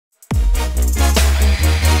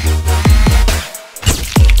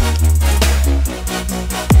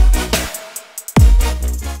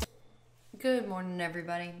morning,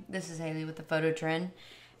 everybody. This is Haley with the Photo Trend.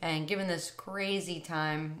 And given this crazy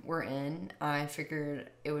time we're in, I figured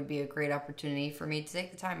it would be a great opportunity for me to take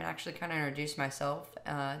the time and actually kind of introduce myself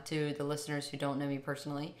to the listeners who don't know me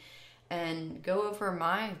personally and go over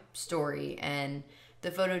my story and the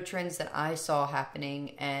photo trends that I saw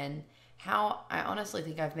happening and how I honestly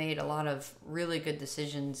think I've made a lot of really good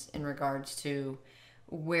decisions in regards to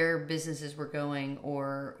where businesses were going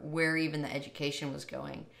or where even the education was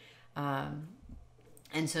going.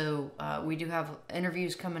 And so we do have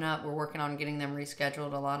interviews coming up. We're working on getting them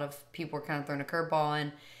rescheduled. A lot of people are kind of throwing a curveball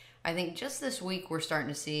in. I think just this week we're starting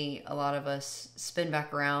to see a lot of us spin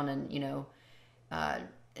back around and,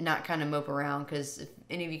 not kind of mope around, because if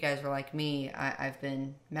any of you guys were like me, I've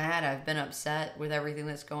been mad. I've been upset with everything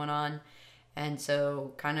that's going on. And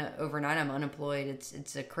so kind of overnight I'm unemployed.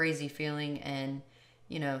 It's a crazy feeling, and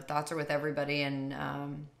thoughts are with everybody, and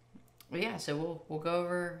so we'll go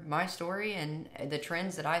over my story and the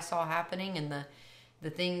trends that I saw happening and the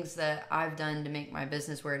things that I've done to make my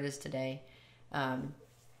business where it is today.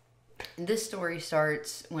 This story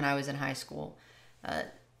starts when I was in high school.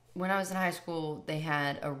 When I was in high school, they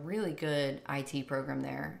had a really good IT program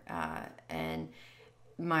there, and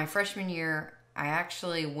my freshman year, I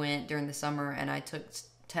actually went during the summer and I took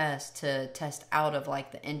tests to test out of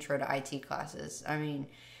like the intro to IT classes. I mean,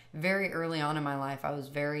 very early on in my life, I was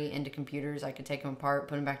very into computers. I could take them apart,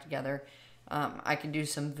 put them back together. I could do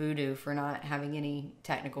some voodoo for not having any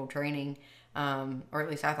technical training, or at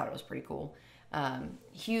least I thought it was pretty cool.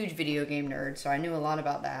 Huge video game nerd, so I knew a lot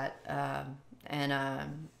about that.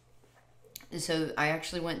 So I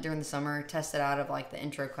actually went during the summer, tested out of like the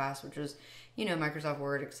intro class, which was, Microsoft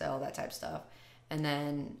Word, Excel, that type of stuff. And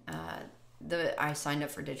then I signed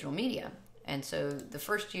up for digital media. And so the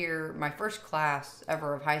first year, my first class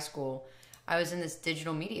ever of high school, I was in this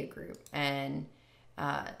digital media group, and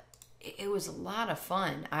it was a lot of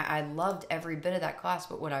fun. I loved every bit of that class,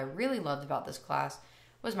 but what I really loved about this class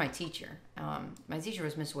was my teacher. My teacher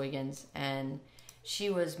was Miss Wiggins, and she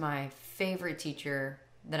was my favorite teacher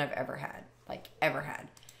that I've ever had,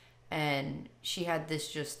 And she had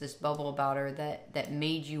this bubble about her that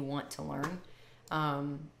made you want to learn.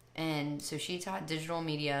 And so she taught digital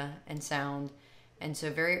media and sound. And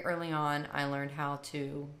so very early on, I learned how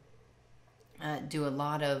to do a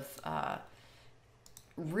lot of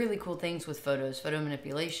really cool things with photo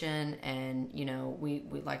manipulation. And, we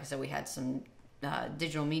like I said, we had some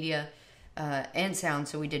digital media and sound.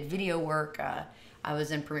 So we did video work. I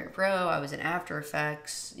was in Premiere Pro. I was in After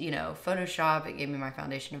Effects, Photoshop. It gave me my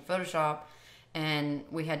foundation in Photoshop. And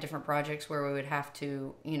we had different projects where we would have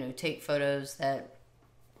to, take photos that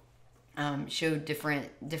showed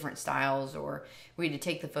different styles, or we had to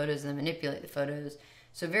take the photos and then manipulate the photos.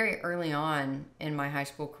 So very early on in my high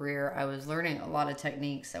school career, I was learning a lot of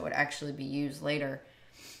techniques that would actually be used later.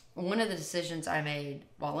 One of the decisions I made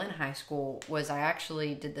while in high school was I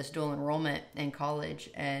actually did this dual enrollment in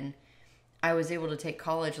college, and I was able to take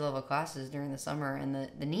college level classes during the summer. And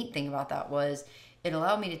the neat thing about that was it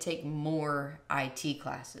allowed me to take more IT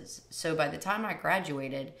classes. So by the time I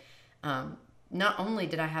graduated, not only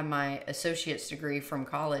did I have my associate's degree from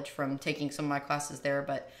college from taking some of my classes there,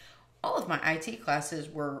 but all of my IT classes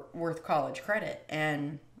were worth college credit.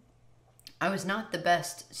 And I was not the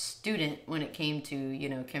best student when it came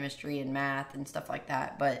to, chemistry and math and stuff like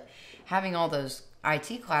that. But having all those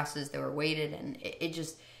IT classes that were weighted, and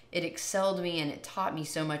it excelled me, and it taught me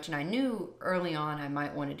so much. And I knew early on I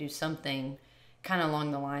might want to do something kind of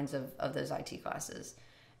along the lines of those IT classes.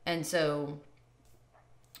 And so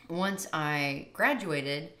once I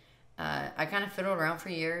graduated, I kind of fiddled around for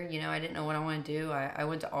a year. I didn't know what I wanted to do. I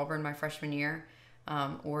went to Auburn my freshman year,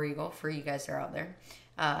 War Eagle, for you guys that are out there.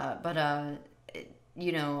 I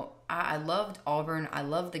loved Auburn. I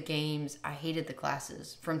loved the games. I hated the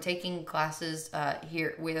classes. From taking classes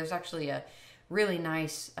there's actually a really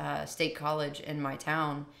nice state college in my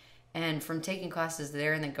town. And from taking classes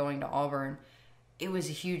there and then going to Auburn, it was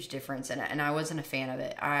a huge difference. And I wasn't a fan of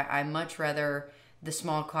it. I much rather the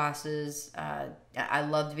small classes. I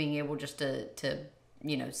loved being able just to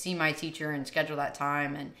see my teacher and schedule that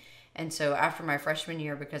time. And so after my freshman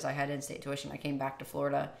year, because I had in-state tuition, I came back to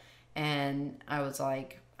Florida, and I was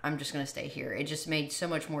like, I'm just going to stay here. It just made so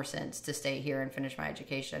much more sense to stay here and finish my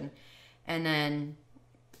education. And then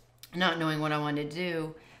not knowing what I wanted to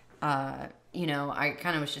do, I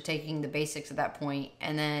kind of was just taking the basics at that point.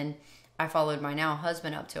 And then I followed my now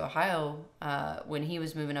husband up to Ohio when he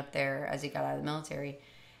was moving up there as he got out of the military.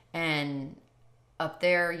 And up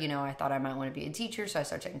there, I thought I might want to be a teacher, so I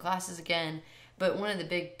started taking classes again. But one of the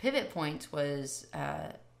big pivot points was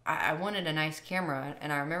I wanted a nice camera,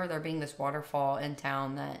 and I remember there being this waterfall in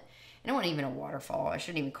town that and it wasn't even a waterfall. I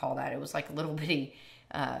shouldn't even call that. It was like a little bitty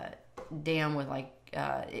dam with like,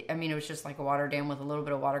 it was just like a water dam with a little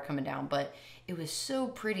bit of water coming down, but it was so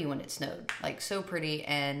pretty when it snowed, like so pretty.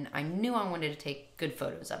 And I knew I wanted to take good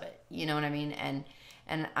photos of it. You know what I mean? And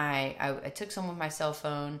I took some with my cell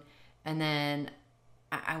phone, and then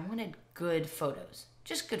I wanted good photos,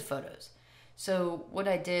 just good photos. So what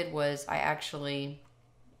I did was I actually,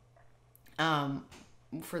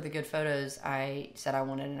 for the good photos, I said I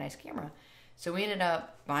wanted a nice camera. So we ended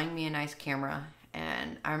up buying me a nice camera.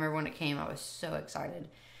 And I remember when it came, I was so excited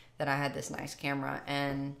that I had this nice camera.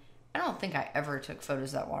 And I don't think I ever took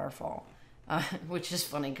photos of that waterfall, which is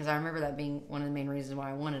funny because I remember that being one of the main reasons why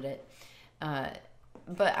I wanted it.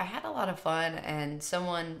 But I had a lot of fun, and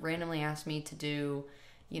someone randomly asked me to do,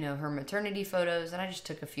 her maternity photos, and I just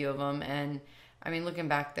took a few of them. And I mean, looking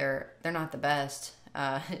back, they're not the best,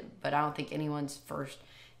 but I don't think anyone's first,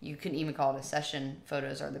 you couldn't even call it a session,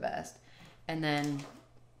 photos are the best. And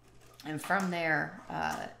from there,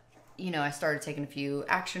 I started taking a few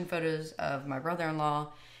action photos of my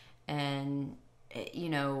brother-in-law, and,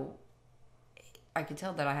 I could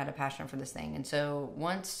tell that I had a passion for this thing. And so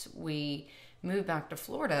once we moved back to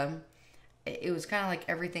Florida, it was kind of like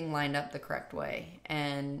everything lined up the correct way.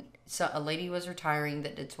 And so a lady was retiring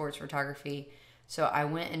that did sports photography. So I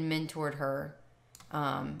went and mentored her,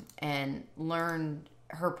 and learned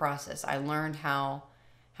her process. I learned how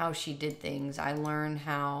she did things. I learned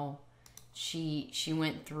how she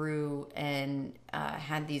went through and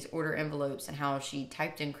had these order envelopes, and how she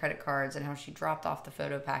typed in credit cards, and how she dropped off the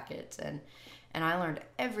photo packets. And I learned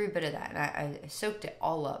every bit of that, and I soaked it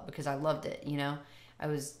all up because I loved it. I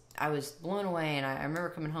was blown away, and I remember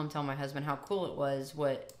coming home telling my husband how cool it was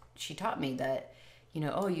what she taught me, that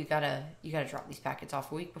you gotta drop these packets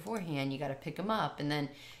off a week beforehand, you gotta pick them up, and then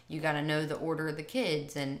you gotta know the order of the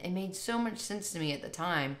kids. And it made so much sense to me at the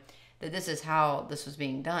time that this is how this was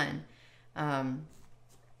being done. And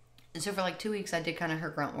so for like 2 weeks I did kind of her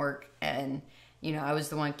grunt work, and I was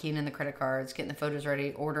the one keying in the credit cards, getting the photos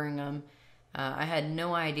ready, ordering them. I had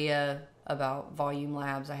no idea about volume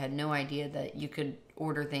labs. I had no idea that you could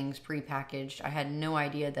order things pre-packaged. I had no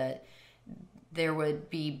idea that there would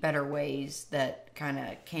be better ways that kind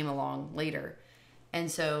of came along later. And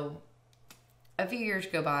so a few years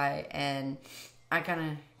go by, and I kind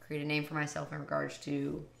of create a name for myself in regards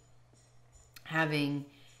to having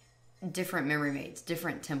different memory mates,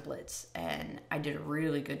 different templates, and I did a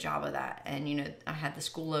really good job of that. And I had the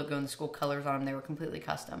school logo and the school colors on them. They were completely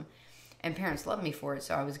custom, and parents loved me for it,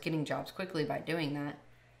 so I was getting jobs quickly by doing that.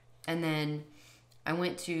 And then I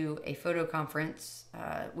went to a photo conference,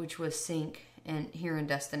 which was Sync, and here in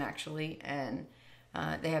Destin actually, and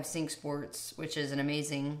they have Sync Sports, which is an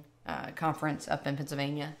amazing conference up in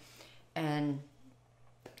Pennsylvania. And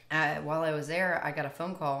while I was there, I got a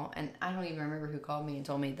phone call, and I don't even remember who called me and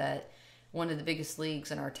told me that one of the biggest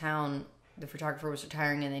leagues in our town, the photographer was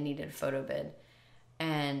retiring, and they needed a photo bid.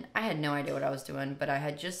 And I had no idea what I was doing, but I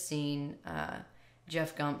had just seen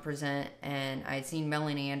Jeff Gump present, and I had seen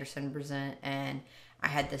Melanie Anderson present, and I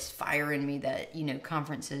had this fire in me that,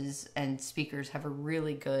 conferences and speakers have a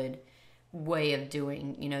really good way of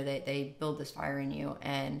doing, they build this fire in you.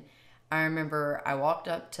 And I remember I walked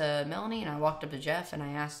up to Melanie and I walked up to Jeff, and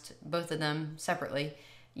I asked both of them separately,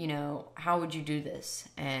 how would you do this?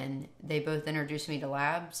 And they both introduced me to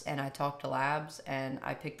labs, and I talked to labs, and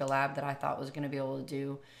I picked the lab that I thought was going to be able to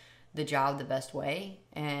do the job the best way,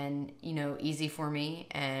 and, easy for me.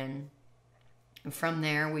 And from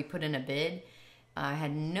there, we put in a bid. I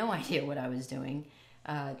had no idea what I was doing,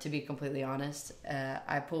 to be completely honest.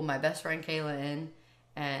 I pulled my best friend Kayla in,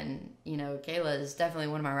 and, Kayla is definitely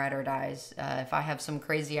one of my ride or dies. If I have some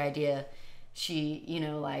crazy idea, she,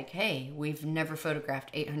 hey, we've never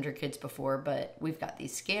photographed 800 kids before, but we've got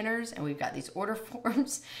these scanners and we've got these order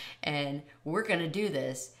forms, and we're going to do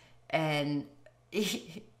this. And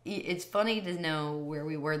it's funny to know where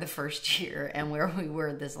we were the first year and where we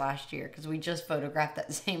were this last year, because we just photographed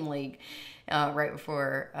that same league right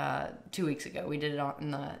before 2 weeks ago. We did it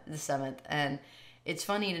on the 7th, and it's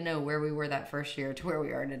funny to know where we were that first year to where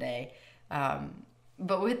we are today.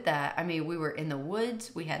 But with that, we were in the woods.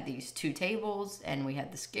 We had these 2 tables, and we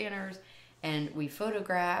had the scanners, and we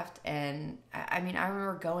photographed. And I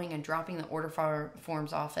remember going and dropping the order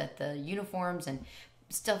forms off at the uniforms and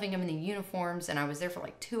stuffing them in the uniforms. And I was there for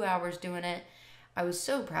like 2 hours doing it. I was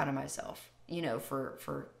so proud of myself,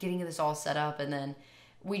 for getting this all set up. And then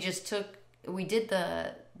we did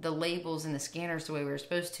the labels and the scanners the way we were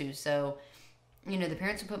supposed to. So, the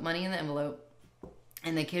parents would put money in the envelope,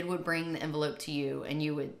 and the kid would bring the envelope to you, and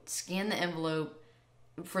you would scan the envelope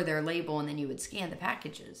for their label, and then you would scan the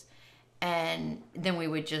packages. And then we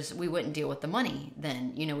wouldn't deal with the money.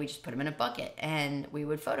 Then, we just put them in a bucket and we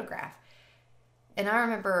would photograph. And I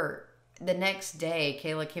remember the next day,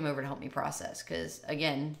 Kayla came over to help me process. Because,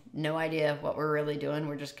 again, no idea what we're really doing.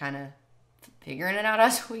 We're just kind of figuring it out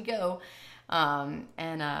as we go.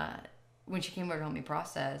 When she came over to help me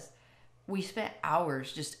process, we spent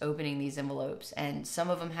hours just opening these envelopes. And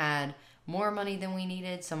some of them had more money than we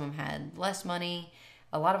needed. Some of them had less money.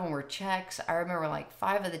 A lot of them were checks. I remember like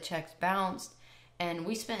 5 of the checks bounced. And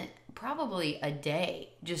we spent probably a day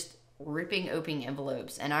just ripping open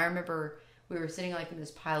envelopes. And I remember we were sitting like in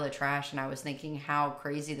this pile of trash, and I was thinking how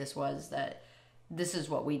crazy this was, that this is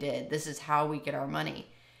what we did. This is how we get our money.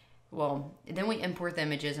 Well, then we import the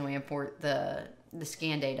images and we import the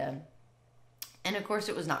scan data. And of course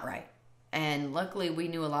it was not right. And luckily we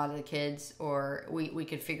knew a lot of the kids, or we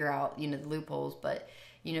could figure out, the loopholes. But,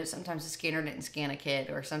 sometimes the scanner didn't scan a kid,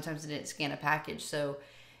 or sometimes it didn't scan a package. So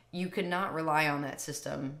you could not rely on that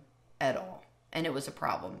system at all. And it was a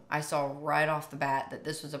problem. I saw right off the bat that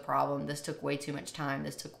this was a problem. This took way too much time.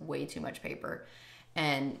 This took way too much paper.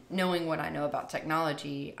 And knowing what I know about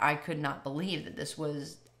technology, I could not believe that this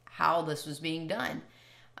was how this was being done.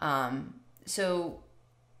 So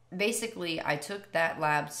basically, I took that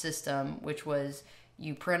lab system, which was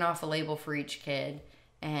you print off a label for each kid,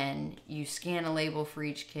 and you scan a label for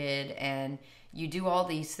each kid, and you do all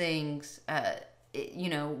these things,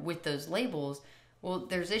 with those labels. Well,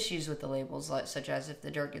 there's issues with the labels, such as if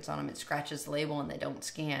the dirt gets on them, it scratches the label and they don't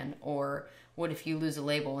scan. Or what if you lose a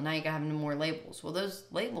label and now you got to have more labels? Well, those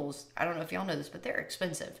labels, I don't know if y'all know this, but they're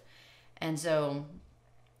expensive. And so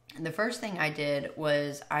the first thing I did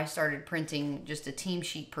was I started printing just a team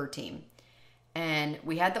sheet per team. And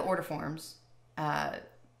we had the order forms,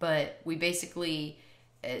 but we basically,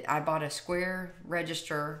 I bought a square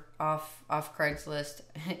register off Craigslist.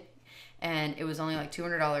 And it was only like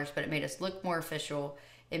 $200, but it made us look more official.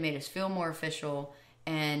 It made us feel more official.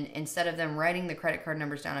 And instead of them writing the credit card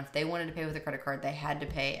numbers down, if they wanted to pay with a credit card, they had to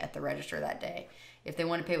pay at the register that day. If they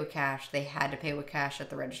wanted to pay with cash, they had to pay with cash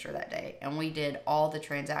at the register that day. And we did all the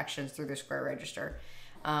transactions through the Square register.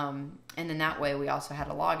 And then that way we also had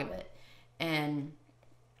a log of it. And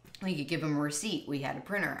we could give them a receipt. We had a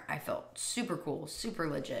printer. I felt super cool, super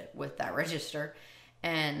legit with that register.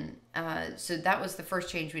 And so that was the first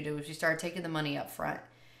change we did, was we started taking the money up front.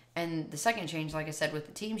 And the second change, like I said, with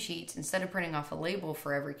the team sheets, instead of printing off a label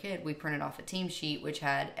for every kid, we printed off a team sheet, which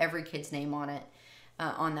had every kid's name on it,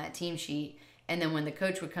 on that team sheet. And then when the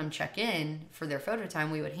coach would come check in for their photo time,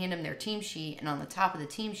 we would hand them their team sheet. And on the top of the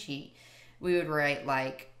team sheet, we would write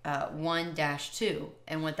like 1-2.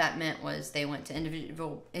 And what that meant was they went to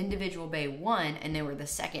individual bay 1, and they were the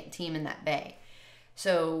second team in that bay.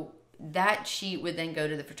 So that sheet would then go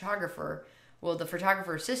to the photographer. Well, the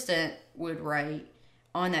photographer assistant would write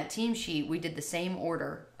on that team sheet. We did the same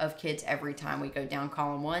order of kids every time. We go down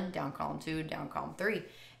column 1, down column 2, down column 3,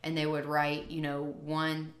 and they would write,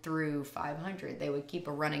 1 through 500. They would keep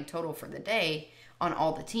a running total for the day on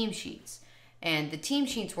all the team sheets. And the team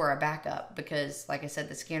sheets were a backup because, like I said,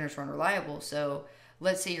 the scanners weren't reliable. So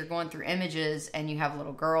let's say you're going through images and you have a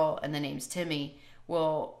little girl and the name's Timmy.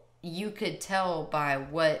 Well, you could tell by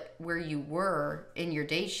where you were in your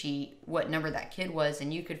day sheet what number that kid was,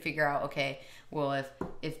 and you could figure out, okay, well,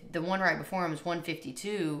 if the one right before him is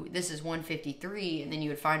 152, this is 153, and then you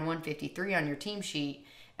would find 153 on your team sheet,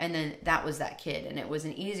 and then that was that kid, and it was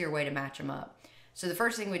an easier way to match them up. So the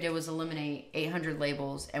first thing we did was eliminate 800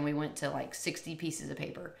 labels, and we went to like 60 pieces of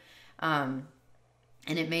paper. And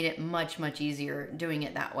it made it much, much easier doing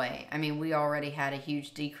it that way. I mean, we already had a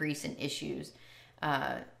huge decrease in issues.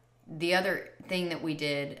 The other thing that we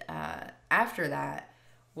did after that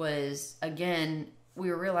was, again, we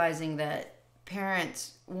were realizing that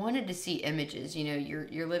parents wanted to see images.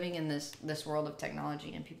 You're living in this world of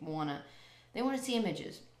technology, and people want to see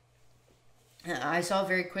images. I saw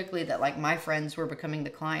very quickly that like my friends were becoming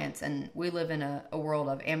the clients, and we live in a world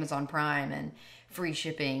of Amazon Prime and free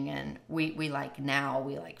shipping, and we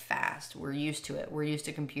like fast. We're used to it. We're used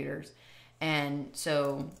to computers. And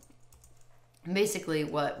so basically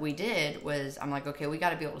what we did was, I'm like, okay, we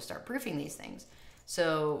got to be able to start proofing these things.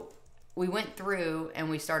 So we went through and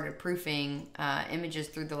we started proofing images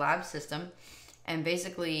through the lab system. And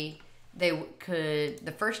basically the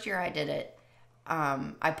first year I did it,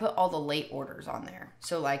 I put all the late orders on there.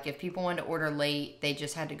 So like if people wanted to order late, they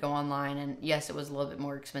just had to go online, and yes, it was a little bit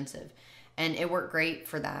more expensive, and it worked great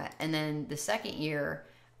for that. And then the second year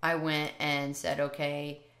I went and said,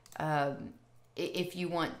 okay, if you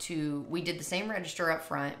want to, we did the same register up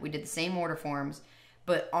front, we did the same order forms,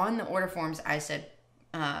 but on the order forms I said,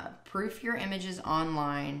 proof your images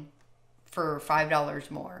online for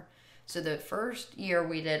 $5 more. So the first year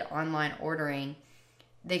we did online ordering,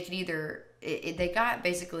 they could either, they got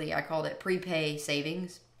basically, I called it prepay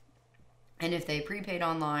savings. And if they prepaid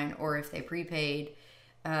online or if they prepaid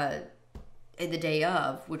the day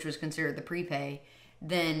of, which was considered the prepay,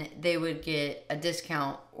 then they would get a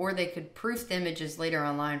discount, or they could proof the images later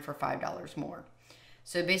online for $5 more.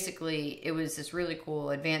 So basically, it was this really cool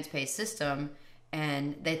advance pay system,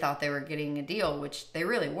 and they thought they were getting a deal, which they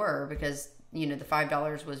really were, because the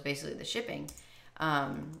 $5 was basically the shipping.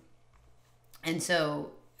 And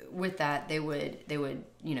so with that, they would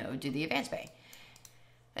do the advance pay.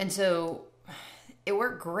 And so it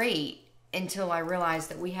worked great until I realized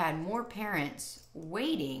that we had more parents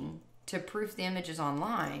waiting to proof the images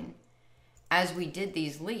online as we did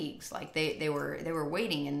these leagues. Like they were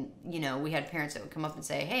waiting, and we had parents that would come up and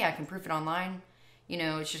say, "Hey, I can proof it online.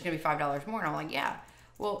 It's just gonna be $5 more." And I'm like, "Yeah."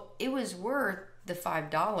 Well, it was worth the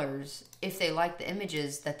 $5 if they liked the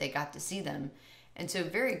images that they got to see them. And so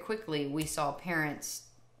very quickly we saw parents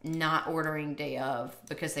not ordering day of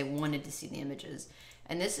because they wanted to see the images.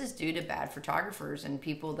 And this is due to bad photographers and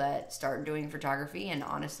people that start doing photography and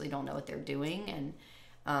honestly don't know what they're doing.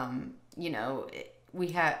 And we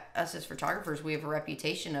have, us as photographers, we have a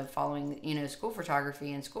reputation of following school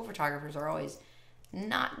photography, and school photographers are always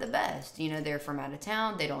not the best. They're from out of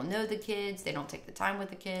town, they don't know the kids, they don't take the time with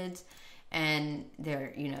the kids, and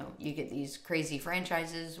they're you get these crazy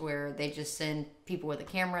franchises where they just send people with a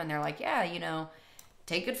camera and they're like, yeah,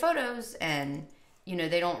 take good photos, and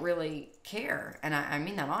they don't really care. And I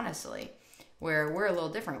mean that honestly, where we're a little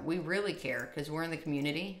different. We really care because we're in the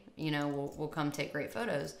community. We'll come take great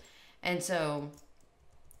photos. And so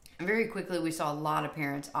very quickly we saw a lot of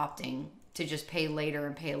parents opting to just pay later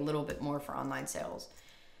and pay a little bit more for online sales.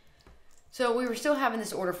 So we were still having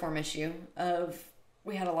this order form issue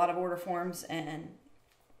we had a lot of order forms, and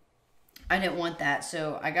I didn't want that.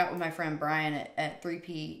 So I got with my friend Brian at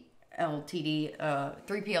 3P LTD,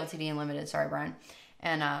 3P LTD Unlimited. Sorry, Brian.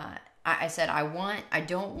 And I said, I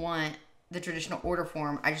don't want the traditional order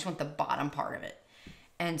form. I just want the bottom part of it.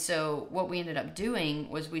 And so what we ended up doing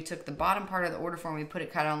was we took the bottom part of the order form, we put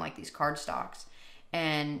it kind of on like these card stocks,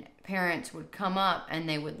 and parents would come up and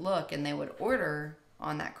they would look and they would order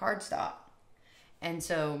on that card stock. And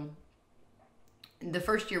so the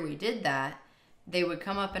first year we did that, they would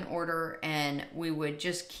come up and order, and we would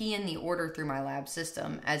just key in the order through my lab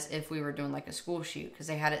system as if we were doing like a school shoot, because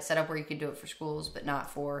they had it set up where you could do it for schools but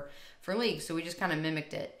not for leagues. So we just kind of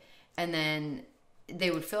mimicked it, and then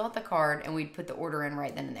they would fill out the card and we'd put the order in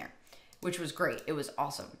right then and there, which was great. It was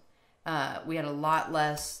awesome. We had a lot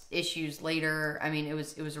less issues later. I mean, it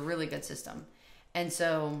was a really good system. And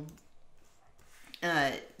so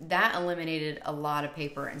that eliminated a lot of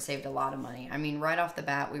paper and saved a lot of money. I mean, right off the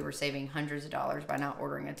bat, we were saving hundreds of dollars by not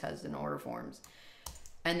ordering a dozen order forms.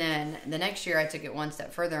 And then the next year I took it one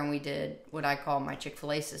step further, and we did what I call my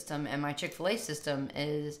Chick-fil-A system. And my Chick-fil-A system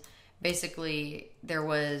is basically, there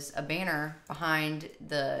was a banner behind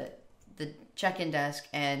the check-in desk,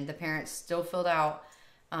 and the parents still filled out,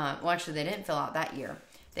 well, actually they didn't fill out that year.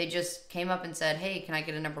 They just came up and said, "Hey, can I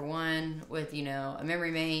get a number one with, a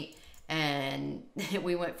memory mate?" And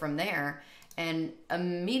we went from there. And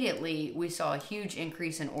immediately we saw a huge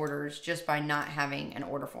increase in orders just by not having an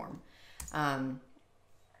order form. And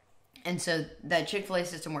so that Chick-fil-A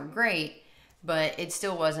system worked great, but it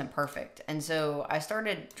still wasn't perfect. And so I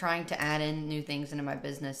started trying to add in new things into my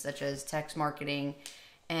business, such as text marketing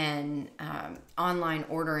and online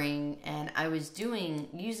ordering. And I was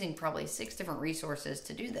using probably 6 different resources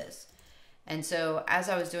to do this. And so as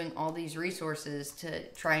I was doing all these resources to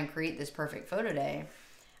try and create this perfect photo day,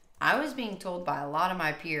 I was being told by a lot of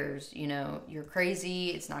my peers, you're crazy,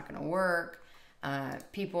 it's not going to work.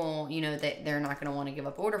 People, they're not going to want to give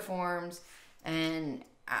up order forms. And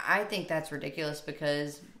I think that's ridiculous,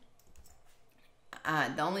 because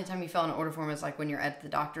the only time you fill out an order form is like when you're at the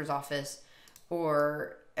doctor's office,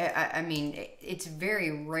 or, I mean, it's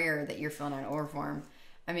very rare that you're filling out an order form.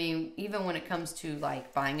 I mean, even when it comes to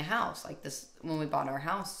like buying a house, like this, when we bought our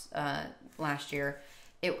house last year,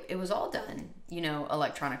 it was all done,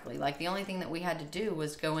 electronically. Like the only thing that we had to do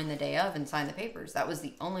was go in the day of and sign the papers. That was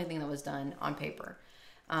the only thing that was done on paper.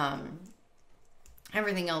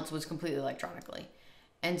 Everything else was completely electronically.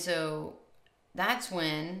 And so that's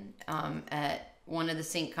when at one of the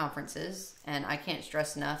Sync conferences, and I can't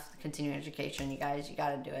stress enough, continuing education, you guys, you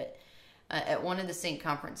got to do it. At one of the Sync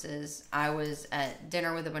conferences, I was at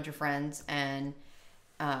dinner with a bunch of friends, and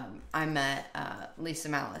I met Lisa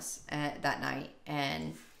Malice that night.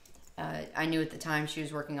 And I knew at the time she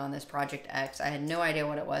was working on this Project X. I had no idea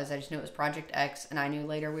what it was. I just knew it was Project X, and I knew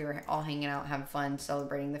later we were all hanging out, having fun,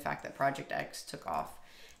 celebrating the fact that Project X took off.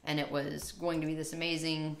 and it was going to be this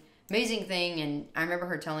amazing thing. And I remember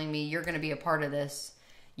her telling me, "You're going to be a part of this.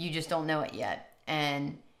 You just don't know it yet."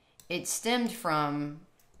 And it stemmed from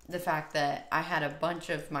the fact that I had a bunch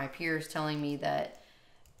of my peers telling me that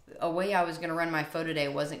a way I was going to run my photo day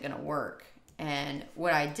wasn't going to work. And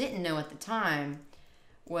what I didn't know at the time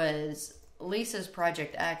was Lisa's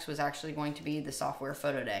Project X was actually going to be the software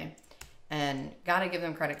photo day. And gotta give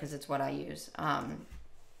them credit because it's what I use.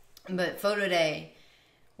 But photo day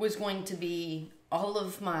was going to be all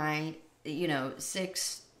of my,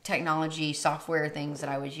 6 technology software things that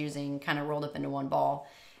I was using kind of rolled up into one ball.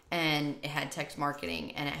 And it had text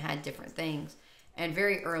marketing and it had different things. And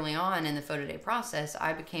very early on in the photo day process,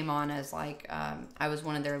 I became on as I was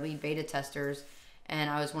one of their lead beta testers and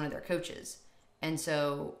I was one of their coaches. And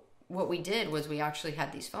so what we did was we actually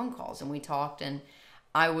had these phone calls and we talked, and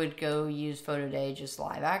I would go use photo day just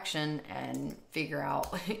live action and figure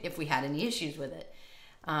out if we had any issues with it.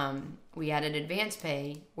 We added advance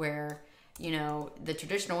pay where, the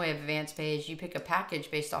traditional way of advance pay is you pick a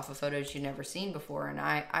package based off of photos you've never seen before. And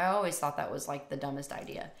I always thought that was like the dumbest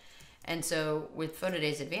idea. And so with photo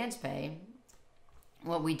day's advance pay,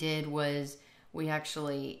 what we did was we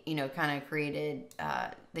actually, kind of created,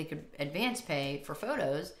 they could advance pay for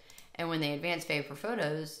photos. And when they advance pay for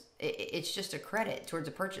photos, it's just a credit towards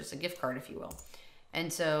a purchase, a gift card, if you will.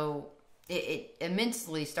 And so it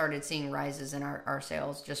immensely started seeing rises in our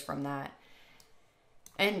sales just from that.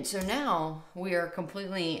 And so now we are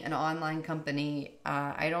completely an online company.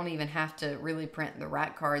 I don't even have to really print the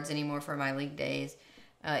rack cards anymore for my league days.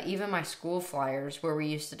 Even my school flyers, where we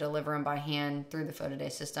used to deliver them by hand through the photo day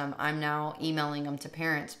system, I'm now emailing them to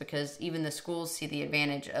parents because even the schools see the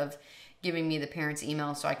advantage of giving me the parents'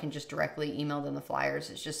 email so I can just directly email them the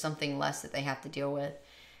flyers. It's just something less that they have to deal with.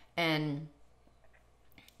 And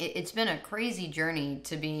it's been a crazy journey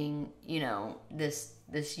to being,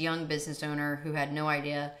 this young business owner who had no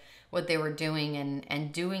idea what they were doing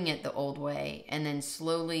and doing it the old way, and then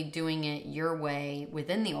slowly doing it your way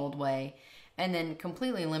within the old way, and then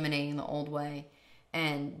completely eliminating the old way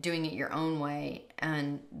and doing it your own way.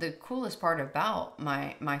 And the coolest part about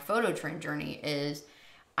my photo trend journey is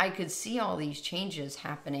I could see all these changes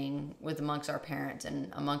happening amongst our parents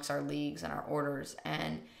and amongst our leagues and our orders.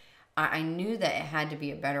 And I knew that it had to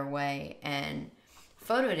be a better way. And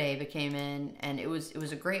photo day became in, and it was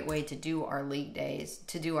a great way to do our league days,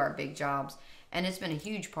 to do our big jobs. And it's been a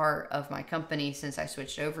huge part of my company since I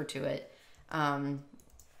switched over to it.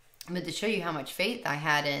 But to show you how much faith I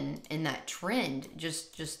had in that trend,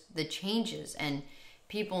 just the changes and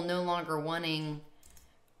people no longer wanting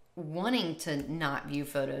to not view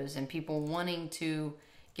photos, and people wanting to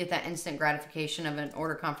get that instant gratification of an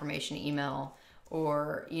order confirmation email,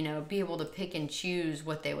 or be able to pick and choose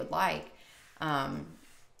what they would like.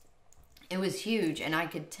 It was huge, and I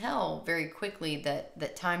could tell very quickly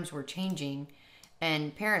that times were changing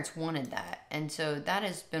and parents wanted that. And so that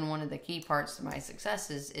has been one of the key parts to my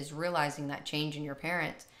success is realizing that change in your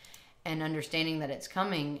parents and understanding that it's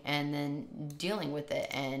coming, and then dealing with it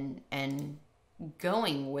and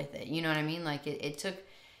going with it. You know what I mean? Like it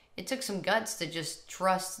took some guts to just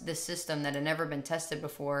trust the system that had never been tested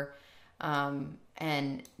before.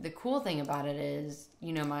 And the cool thing about it is,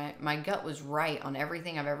 my gut was right on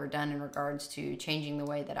everything I've ever done in regards to changing the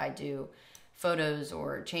way that I do photos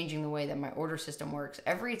or changing the way that my order system works.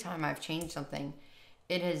 Every time I've changed something,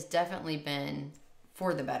 it has definitely been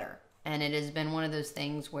for the better. And it has been one of those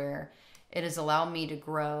things where it has allowed me to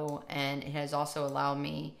grow, and it has also allowed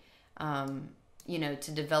me,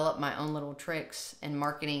 to develop my own little tricks and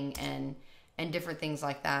marketing and different things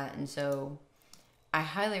like that. And so I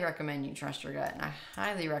highly recommend you trust your gut. And I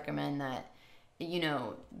highly recommend that,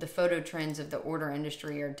 the photo trends of the order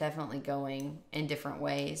industry are definitely going in different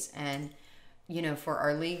ways. And, for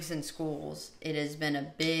our leagues and schools, it has been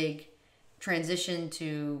a big transition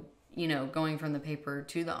to, going from the paper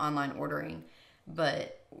to the online ordering.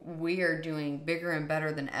 But we are doing bigger and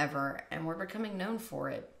better than ever, and we're becoming known for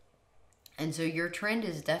it. And so your trend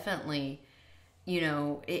is definitely,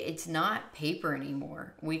 it's not paper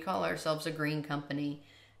anymore. We call ourselves a green company.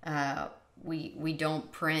 We don't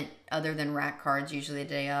print other than rack cards usually the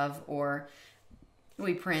day of, or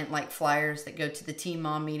we print like flyers that go to the team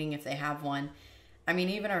mom meeting if they have one. I mean,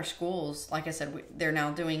 even our schools, like I said, they're now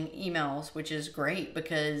doing emails, which is great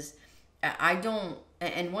because I don't,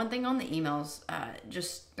 and one thing on the emails,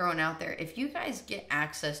 just throwing out there, if you guys get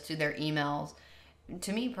access to their emails,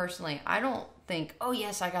 to me personally, I don't think, oh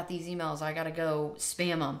yes, I got these emails, I gotta go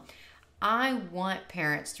spam them. I want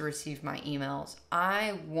parents to receive my emails.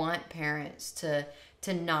 I want parents to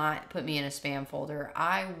not put me in a spam folder.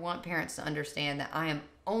 I want parents to understand that I am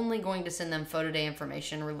only going to send them photo day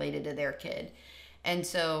information related to their kid. And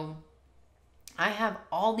so I have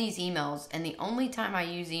all these emails, and the only time I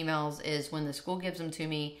use emails is when the school gives them to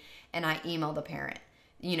me and I email the parent.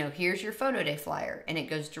 You know, here's your photo day flyer, and it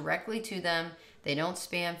goes directly to them. They don't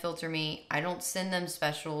spam filter me. I don't send them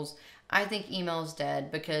specials. I think email is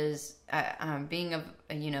dead because being of,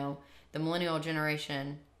 you know, the millennial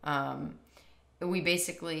generation, we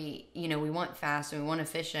basically, you know, we want fast and we want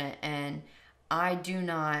efficient, and I do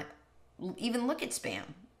not even look at spam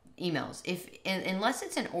emails. Unless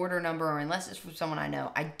it's an order number or unless it's from someone I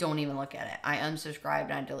know, I don't even look at it. I unsubscribe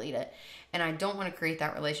and I delete it. And I don't want to create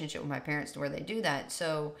that relationship with my parents to where they do that.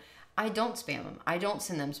 So I don't spam them. I don't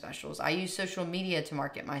send them specials. I use social media to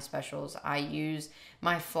market my specials. I use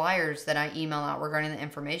my flyers that I email out regarding the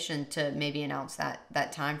information to maybe announce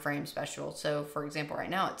that time frame special. So for example, right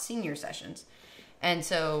now it's senior sessions. And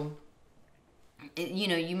so, you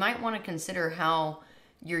know, you might want to consider how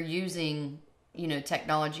you're using, you know,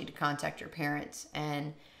 technology to contact your parents.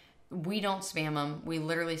 And we don't spam them. We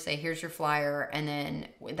literally say, here's your flyer, and then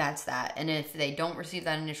that's that. And if they don't receive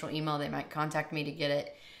that initial email, they might contact me to get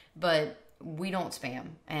it. But we don't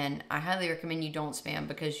spam. And I highly recommend you don't spam,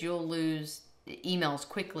 because you'll lose emails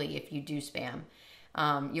quickly if you do spam.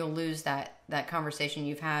 You'll lose that conversation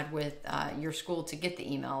you've had with your school to get the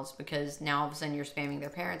emails, because now all of a sudden you're spamming their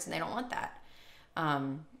parents and they don't want that.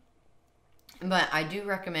 But I do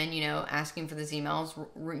recommend, you know, asking for these emails,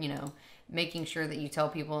 you know, making sure that you tell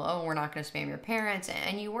people, oh, we're not going to spam your parents,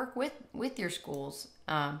 and you work with your schools,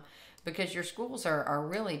 because your schools are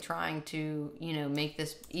really trying to, you know, make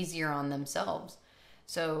this easier on themselves.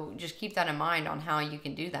 So just keep that in mind on how you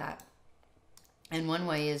can do that. And one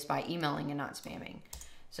way is by emailing and not spamming.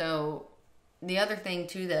 So the other thing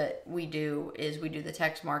too that we do is we do the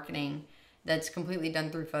text marketing that's completely done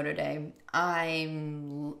through Photo Day.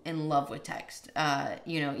 I'm in love with text.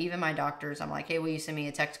 You know, even my doctors, I'm like, hey, will you send me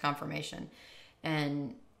a text confirmation?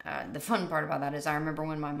 And the fun part about that is I remember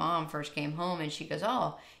when my mom first came home and she goes,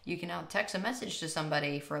 oh, you can now text a message to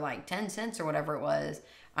somebody for like 10 cents or whatever it was.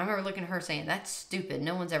 I remember looking at her saying, that's stupid.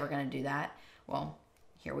 No one's ever going to do that. Well,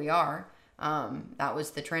 here we are. That was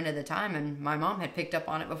the trend at the time, and my mom had picked up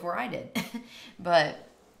on it before I did. But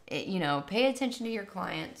you know, pay attention to your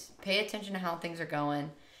clients, pay attention to how things are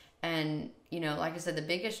going. And, you know, like I said, the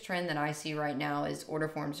biggest trend that I see right now is order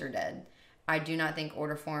forms are dead. I do not think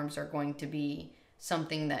order forms are going to be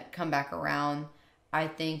something that come back around. I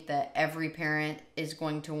think that every parent is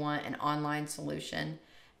going to want an online solution.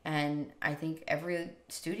 And I think every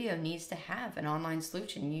studio needs to have an online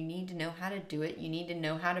solution. You need to know how to do it. You need to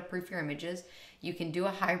know how to proof your images. You can do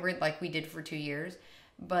a hybrid like we did for 2 years,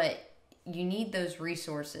 but you need those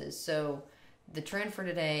resources. So the trend for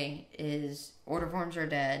today is order forms are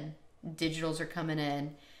dead, digitals are coming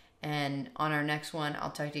in, and on our next one,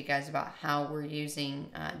 I'll talk to you guys about how we're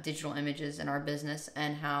using digital images in our business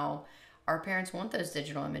and how our parents want those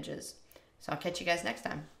digital images. So I'll catch you guys next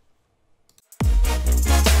time.